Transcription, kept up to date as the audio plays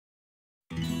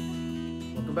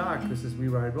welcome back. This is We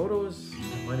Ride Motos.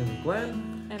 My name is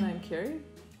Glenn. And I'm Carrie.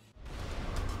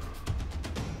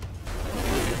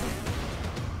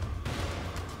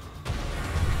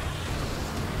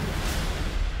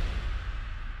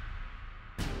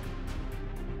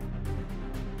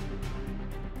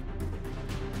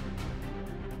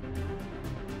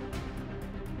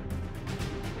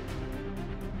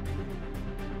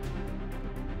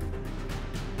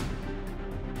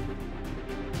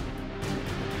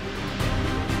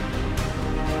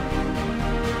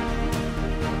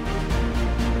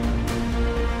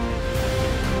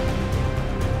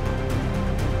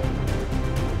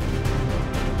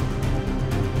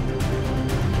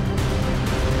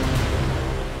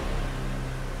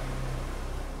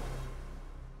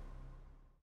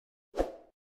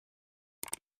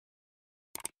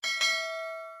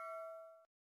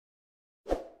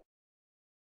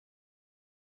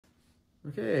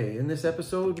 Okay, in this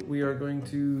episode, we are going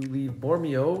to leave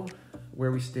Bormio,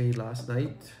 where we stayed last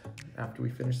night after we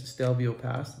finished the Stelvio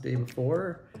Pass the day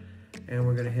before. And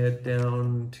we're going to head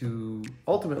down to,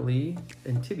 ultimately,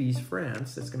 Antibes,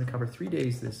 France. That's going to cover 3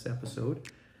 days this episode.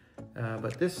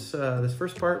 But this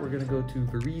first part, we're going to go to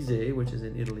Varese, which is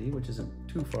in Italy, which isn't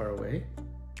too far away.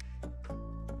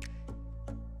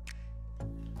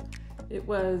 It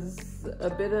was a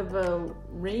bit of a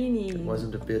rainy... It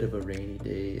wasn't a bit of a rainy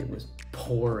day, it was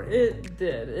pouring. It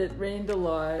did. It rained a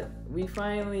lot. We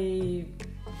finally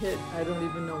hit, I don't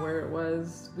even know where it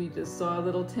was. We just saw a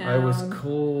little town. I was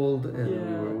cold and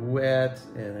we were wet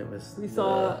and it was... We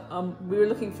saw, we were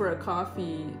looking for a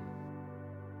coffee,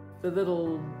 the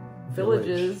little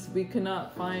villages. We could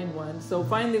not find one. So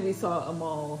finally we saw a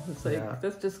mall. It's like,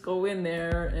 let's just go in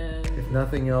there and... If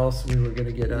nothing else, we were going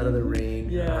to get out of the rain.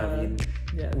 Yeah. I mean,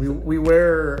 we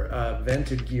wear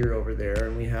vented gear over there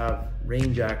and we have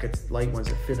rain jackets, light ones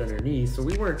that fit underneath. So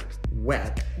we weren't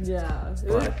wet. Yeah.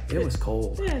 But it was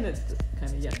cold. Yeah, and it's just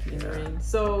kind of yucky in the rain.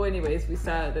 So anyways, we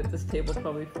sat at this table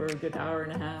probably for a good hour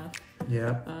and a half.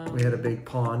 Yeah, we had a big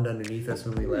pond underneath us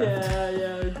when we left.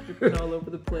 Yeah, dripping all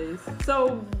over the place.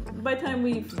 So by the time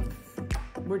we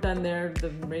were done there,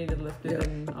 the rain had lifted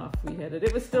and off we headed.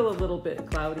 It was still a little bit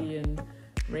cloudy and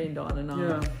rained on and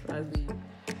off as we...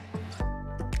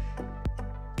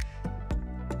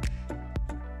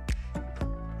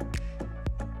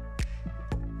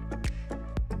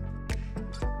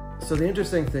 So the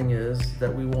interesting thing is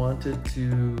that we wanted to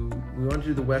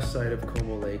do the west side of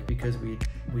Como Lake because we'd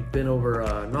been over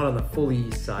not on the fully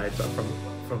east side, but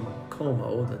from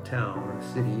Como, the town or the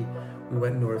city, we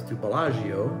went north to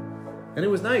Menaggio, and it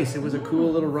was nice. It was a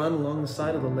cool little run along the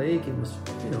side of the lake. It was,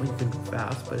 you couldn't go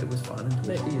fast, but it was fun and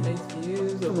twisty. Nice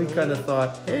views. And we kind of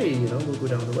thought, hey, we'll go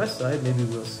down the west side. Maybe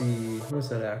we'll see, who's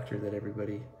that actor that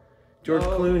everybody, George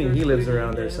Clooney. He lives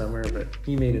around there somewhere, but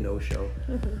he made a no-show.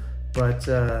 But,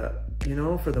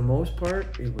 for the most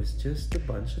part, it was just a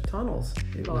bunch of tunnels.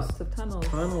 It Lots of tunnels.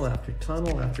 Tunnel after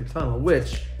tunnel after tunnel,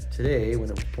 which today, when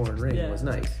it was pouring rain, was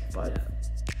nice. But,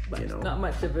 not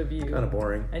much of a view. Kind of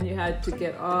boring. And you had to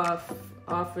get off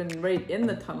and right in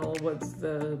the tunnel was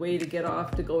the way to get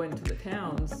off to go into the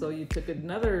town. So you took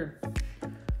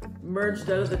merged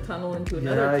out of the tunnel into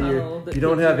another tunnel. You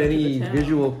don't have any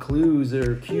visual clues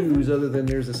or cues other than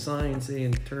there's a sign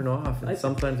saying turn off. And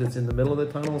sometimes it's in the middle of the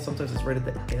tunnel, sometimes it's right at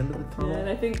the end of the tunnel. Yeah, and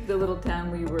I think the little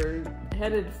town we were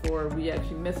headed for, we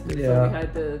actually missed it. So we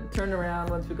had to turn around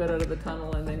once we got out of the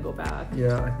tunnel and then go back.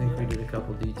 Yeah, I think we did a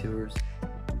couple detours.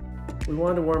 We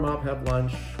wanted to warm up, have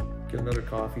lunch, get another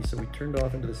coffee, so we turned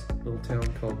off into this little town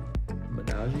called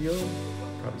Menaggio.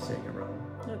 Probably saying it wrong.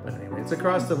 But anyway, it's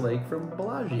across the lake from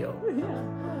Bellagio.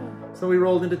 Yeah. So we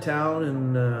rolled into town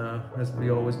and, as we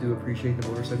always do, appreciate the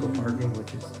motorcycle parking,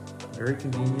 which is very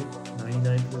convenient,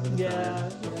 99% of the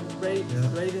time.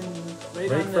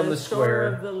 Right from the square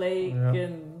of the lake. And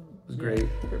it was great.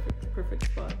 Perfect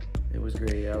spot. It was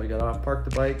great. Yeah, we got off, parked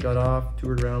the bike, got off,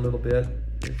 toured around a little bit.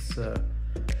 It's, I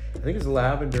think it's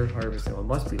lavender harvesting. Well, it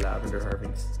must be lavender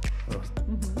harvesting.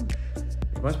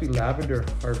 It must be lavender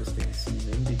harvesting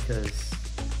season because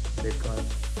they've got...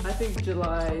 I think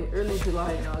early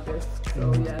July and August.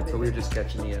 So so we were just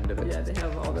catching the end of it. Yeah, they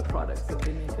have all the products that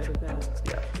they make out of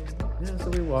that. Yeah, so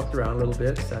we walked around a little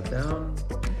bit, sat down,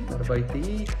 got a bite to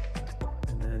eat,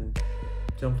 and then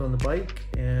jumped on the bike,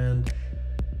 and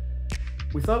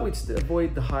we thought we'd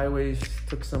avoid the highways,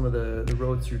 took some of the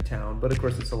roads through town, but of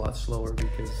course it's a lot slower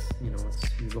because,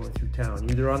 you're going through town.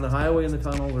 You're either on the highway in the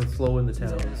tunnels or slow in the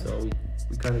town, so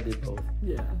we kind of did both.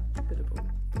 Yeah, a bit of both.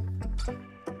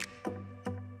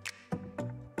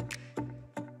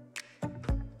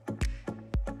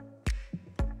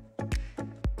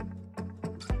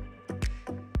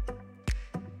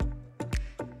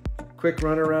 quick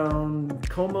run around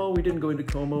Como. We didn't go into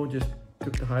Como, just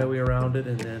took the highway around it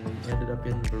and then ended up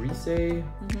in Varese.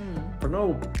 For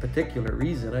no particular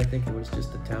reason. I think it was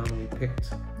just a town we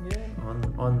picked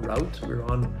on route.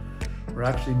 We're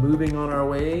actually moving on our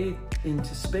way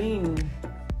into Spain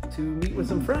to meet with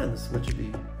some friends, which will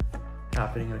be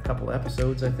happening in a couple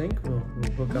episodes, I think. We'll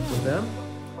hook up with them.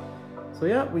 So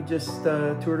yeah, we just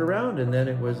toured around, and then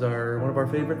it was one of our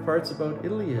favorite parts about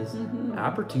Italy is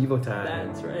aperitivo time.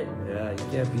 That's right. Yeah, you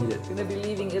can't beat it. We're gonna be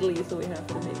leaving Italy, so we have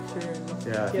to make sure.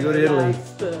 Yeah, if you go to Italy,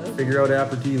 figure out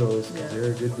aperitivos because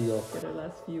they're a good deal. Get our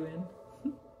last few in.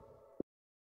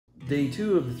 Day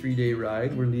 2 of the 3-day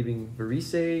ride, we're leaving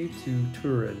Varese to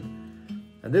Turin.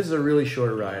 And this is a really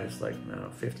short ride. It's like, I don't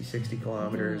know, 50, 60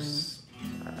 kilometers.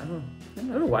 I don't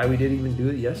know why we didn't even do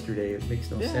it yesterday. It makes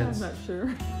no sense. I'm not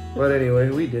sure. But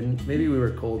anyway, we didn't. Maybe we were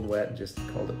cold and wet and just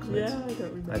called it quits. Yeah, I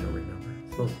don't remember.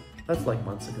 So that's like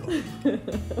months ago.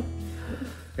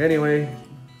 Anyway,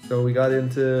 so we got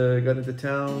into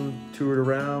town, toured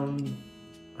around,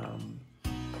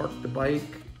 parked the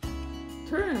bike.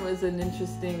 Turin was an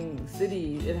interesting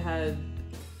city. It had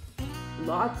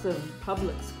lots of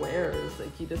public squares.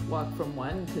 Like you just walk from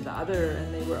one to the other,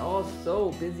 and they were all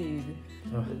so busy.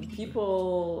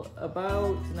 People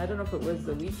about, and I don't know if it was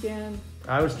the weekend.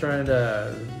 I was trying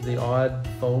the odd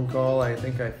phone call. I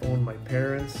think I phoned my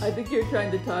parents. I think you're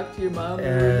trying to talk to your mom.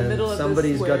 And you were in the middle of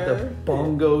somebody's the got the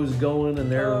bongos going, and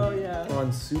they're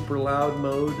on super loud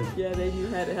mode. Yeah, they knew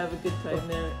how to have a good time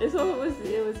there. So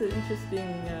it was an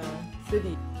interesting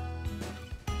city.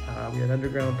 We had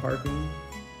underground parking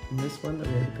in this one that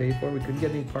we had to pay for. We couldn't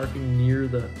get any parking near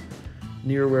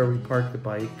where we parked the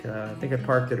bike. I think I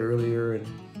parked it earlier in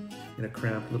a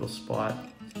cramped little spot.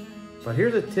 But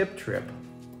here's a tip. Come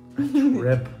on,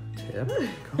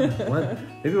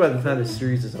 maybe by the time this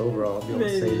series is over, I'll be able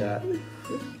to say that.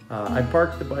 I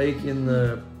parked the bike in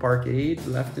the parkade,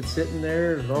 left it sitting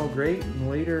there. It was all great.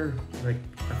 And later, like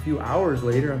a few hours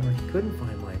later, I'm like, couldn't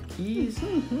find my keys.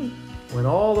 Went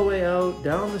all the way out,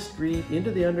 down the street, into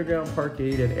the underground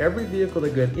parkade, and every vehicle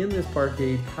that got in this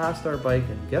parkade passed our bike,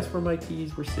 and guess where my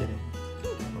keys were sitting?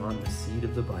 On the seat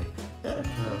of the bike.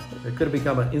 It could have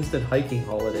become an instant hiking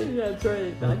holiday. Yeah, that's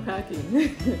right,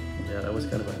 backpacking. Yeah, that was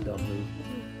kind of a dumb move.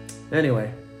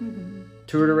 Anyway,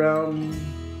 toured around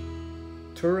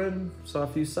Turin, saw a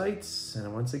few sights,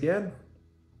 and once again,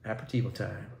 aperitivo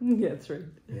time. Yeah, that's right.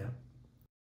 Yeah.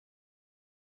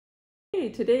 Hey,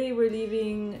 today we're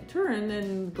leaving Turin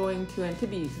and going to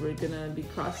Antibes. We're going to be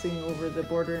crossing over the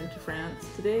border into France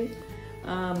today.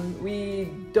 We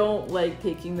don't like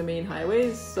taking the main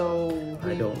highways, so...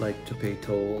 I don't like to pay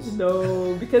tolls.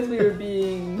 No, because we were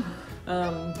being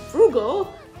frugal,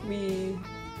 we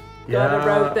got a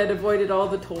route that avoided all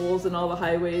the tolls and all the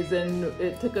highways, and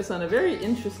it took us on a very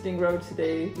interesting road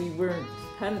today. We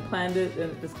hadn't planned it,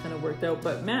 and it just kind of worked out,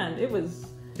 but man, it was...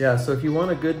 Yeah, so if you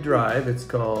want a good drive, it's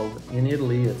called, in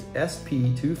Italy, it's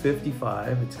SP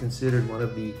 255. It's considered one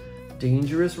of the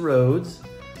dangerous roads,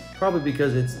 probably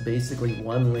because it's basically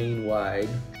one lane wide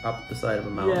up the side of a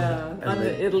mountain. Yeah, and on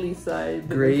the Italy side.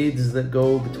 Grades that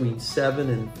go between 7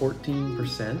 and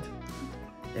 14%.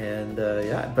 And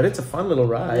but it's a fun little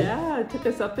ride. Yeah, it took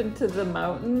us up into the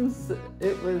mountains.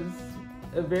 It was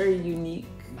a very unique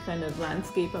kind of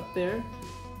landscape up there.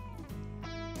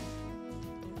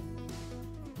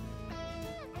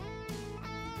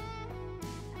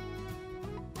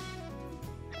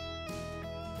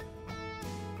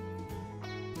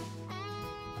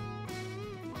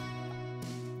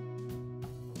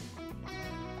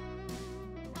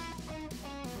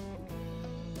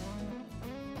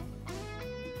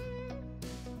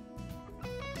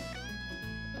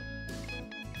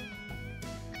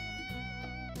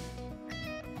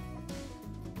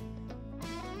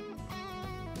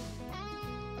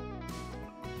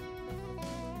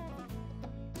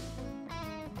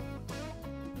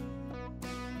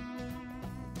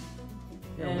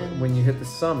 When you hit the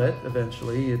summit,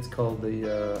 eventually, it's called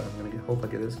the, hope I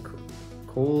get this,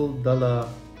 Colle dela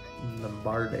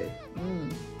Lombarde.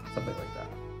 Something like that.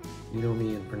 You know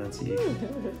me in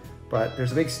pronunciation. But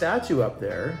there's a big statue up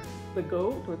there. The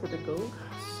goat? Was it a goat?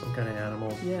 Some kind of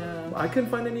animal. Yeah. I couldn't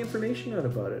find any information out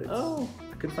about it. I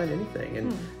couldn't find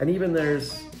anything. And even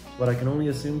there's what I can only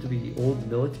assume to be old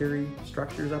military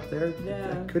structures up there.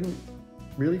 Yeah. I couldn't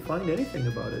really find anything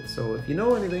about it. So if you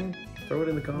know anything, throw it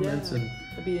in the comments and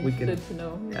we can to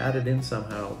know. Add it in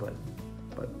somehow. But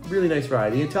really nice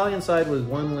ride. The Italian side was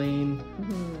one lane.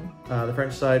 The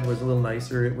French side was a little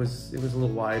nicer. It was a little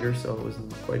wider, so it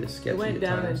wasn't quite as sketchy. We went at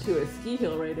down times. into a ski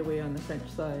hill right away on the French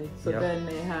side. So then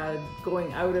they had,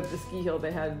 going out of the ski hill,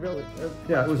 they had really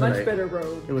it was much better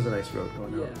road. It was a nice road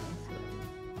going out. Yeah.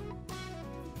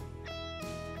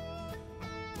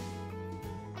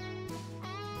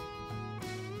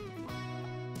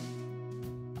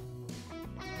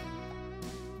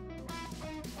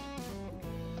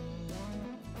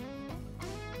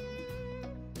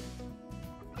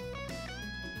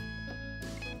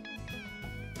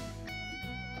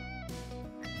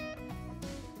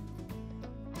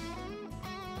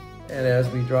 And as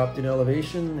we dropped in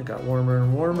elevation, it got warmer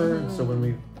and warmer. Mm-hmm. So when we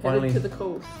Headed finally to the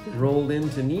coast. rolled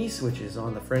into Nice, which is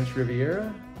on the French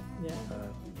Riviera, Yeah.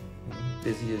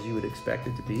 busy as you would expect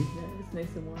it to be. Yeah, it's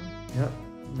nice and warm.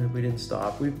 Yeah, we didn't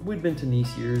stop. We'd been to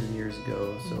Nice years and years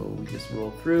ago, so we just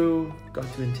rolled through, got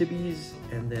to Antibes,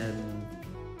 and then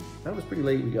that was pretty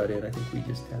late we got in. I think we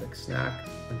just had a snack,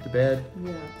 went to bed,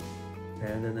 Yeah.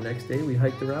 and then the next day we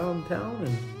hiked around town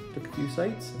and took a few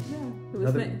sights. Yeah.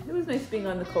 It was nice being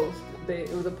on the coast.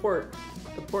 It was a port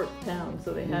town,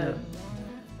 so they had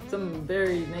some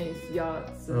very nice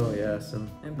yachts. And, Oh yeah,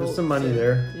 and there's some money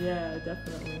there. Yeah,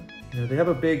 definitely. You know, they have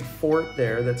a big fort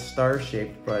there that's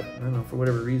star-shaped, but I don't know, for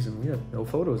whatever reason, we have no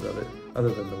photos of it other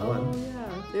than the one.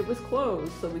 Oh yeah, it was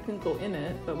closed, so we couldn't go in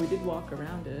it, but we did walk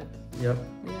around it. Yep.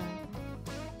 Yeah.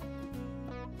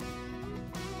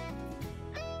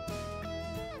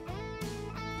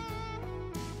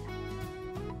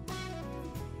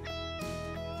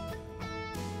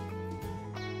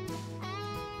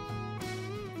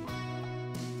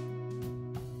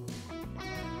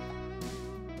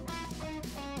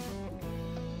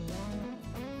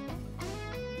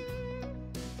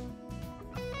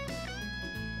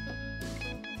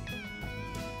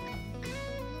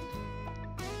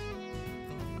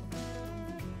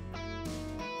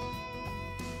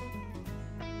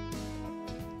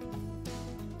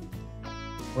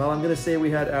 Well, I'm gonna say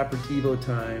we had aperitivo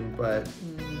time, but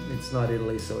it's not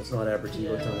Italy, so it's not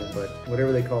aperitivo time, but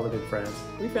whatever they call it in France.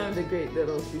 We found a great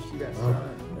little sushi restaurant.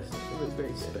 Oh, It was very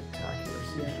good. Spectacular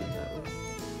Yeah, sushi. that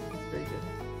was very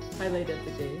good. Highlight of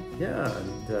the day. Yeah,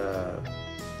 and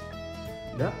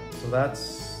yeah, so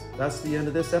that's the end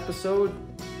of this episode.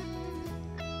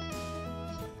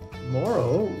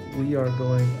 Tomorrow we are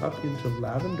going up into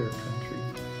lavender country.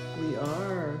 We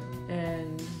are,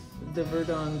 and the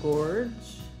Verdun Gorge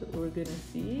we're gonna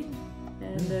see,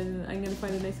 and then I'm gonna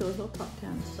find a nice little hilltop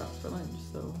town to stop for lunch.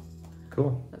 So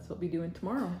Cool. that's what we'll be doing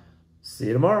tomorrow. See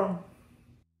you tomorrow.